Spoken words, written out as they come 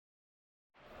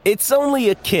It's only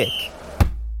a kick,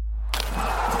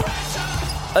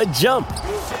 a jump,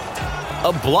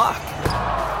 a block.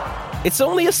 It's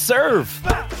only a serve.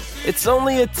 It's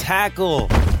only a tackle,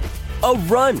 a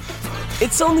run.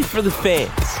 It's only for the fans.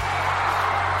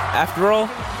 After all,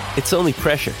 it's only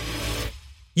pressure.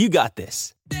 You got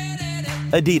this.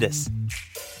 Adidas.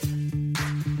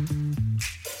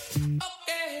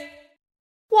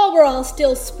 While we're all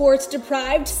still sports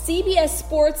deprived, CBS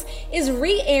Sports is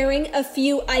re-airing a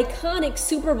few iconic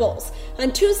Super Bowls.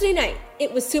 On Tuesday night,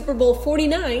 it was Super Bowl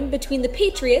 49 between the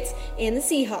Patriots and the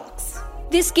Seahawks.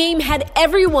 This game had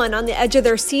everyone on the edge of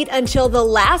their seat until the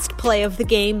last play of the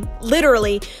game,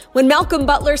 literally, when Malcolm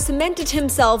Butler cemented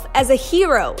himself as a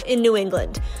hero in New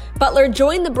England. Butler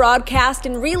joined the broadcast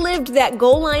and relived that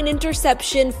goal line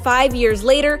interception 5 years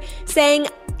later, saying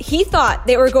he thought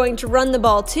they were going to run the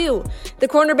ball too. The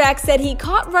cornerback said he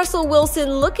caught Russell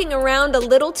Wilson looking around a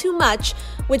little too much,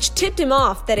 which tipped him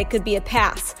off that it could be a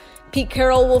pass. Pete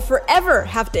Carroll will forever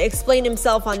have to explain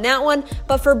himself on that one,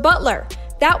 but for Butler,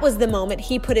 that was the moment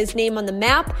he put his name on the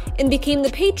map and became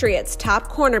the Patriots' top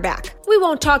cornerback. We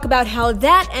won't talk about how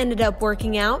that ended up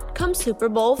working out come Super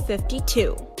Bowl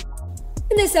 52.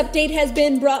 And this update has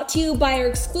been brought to you by our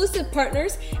exclusive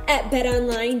partners at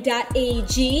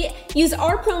betonline.ag. Use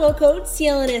our promo code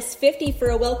CLNS50 for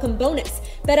a welcome bonus.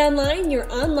 BetOnline,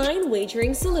 your online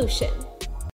wagering solution.